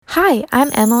Hi, I'm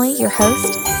Emily, your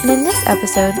host, and in this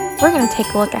episode, we're going to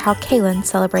take a look at how Kaylan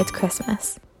celebrates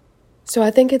Christmas. So I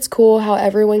think it's cool how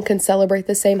everyone can celebrate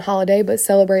the same holiday, but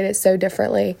celebrate it so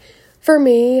differently. For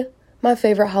me, my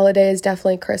favorite holiday is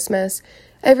definitely Christmas.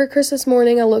 Every Christmas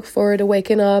morning, I look forward to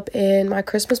waking up in my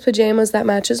Christmas pajamas that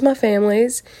matches my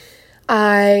family's.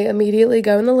 I immediately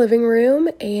go in the living room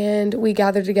and we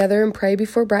gather together and pray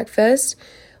before breakfast.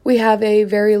 We have a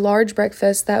very large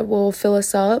breakfast that will fill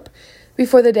us up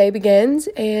before the day begins,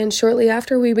 and shortly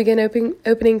after we begin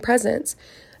opening presents.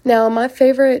 Now, my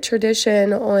favorite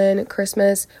tradition on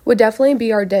Christmas would definitely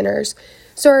be our dinners.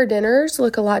 So our dinners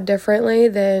look a lot differently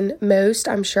than most,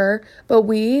 I'm sure, but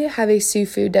we have a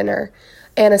seafood dinner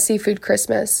and a seafood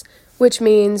Christmas, which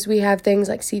means we have things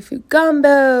like seafood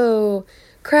gumbo,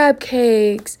 crab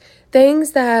cakes,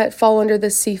 things that fall under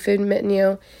the seafood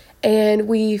menu. And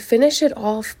we finish it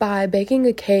off by baking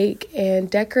a cake and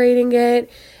decorating it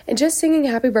and just singing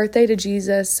happy birthday to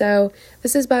Jesus. So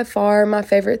this is by far my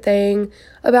favorite thing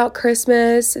about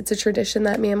Christmas. It's a tradition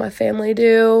that me and my family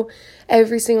do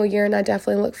every single year, and I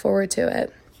definitely look forward to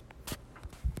it.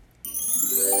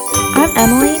 I'm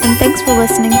Emily, and thanks for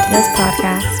listening to this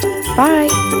podcast.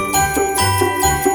 Bye!